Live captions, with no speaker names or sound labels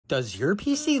Does your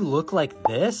PC look like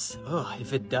this? Ugh,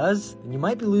 if it does, then you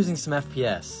might be losing some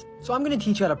FPS. So I'm going to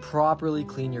teach you how to properly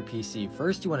clean your PC.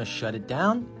 First, you want to shut it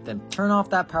down, then turn off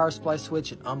that power supply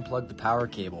switch and unplug the power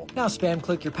cable. Now spam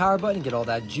click your power button and get all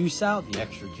that juice out, the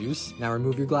extra juice. Now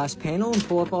remove your glass panel and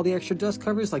pull up all the extra dust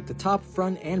covers like the top,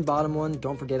 front, and bottom one.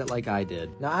 Don't forget it like I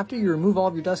did. Now after you remove all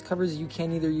of your dust covers, you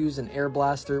can either use an air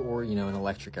blaster or, an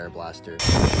electric air blaster.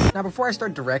 Now before I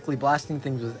start directly blasting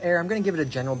things with air, I'm going to give it a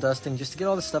general dusting just to get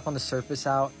all the stuff on the surface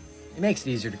out. It makes it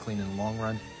easier to clean in the long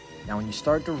run. Now when you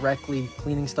start directly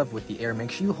cleaning stuff with the air,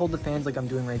 make sure you hold the fans like I'm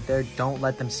doing right there. Don't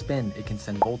let them spin. It can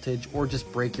send voltage or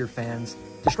just break your fans,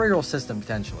 destroy your whole system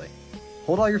potentially.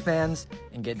 Hold all your fans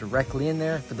and get directly in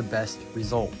there for the best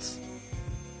results.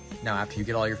 Now after you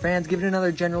get all your fans, give it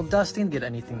another general dusting, get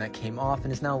anything that came off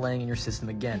and is now laying in your system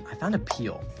again. I found a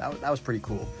peel. That was pretty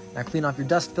cool. Now clean off your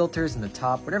dust filters and the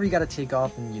top, whatever you got to take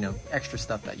off and, extra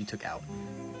stuff that you took out.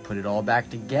 Put it all back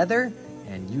together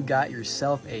and you got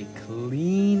yourself a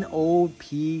clean old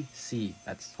PC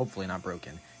that's hopefully not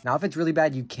broken. Now, if it's really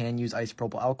bad, you can use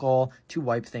isopropyl alcohol to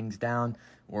wipe things down,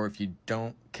 or if you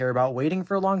don't care about waiting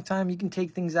for a long time, you can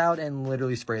take things out and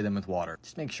literally spray them with water.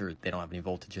 Just make sure they don't have any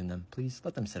voltage in them. Please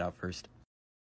let them sit out first.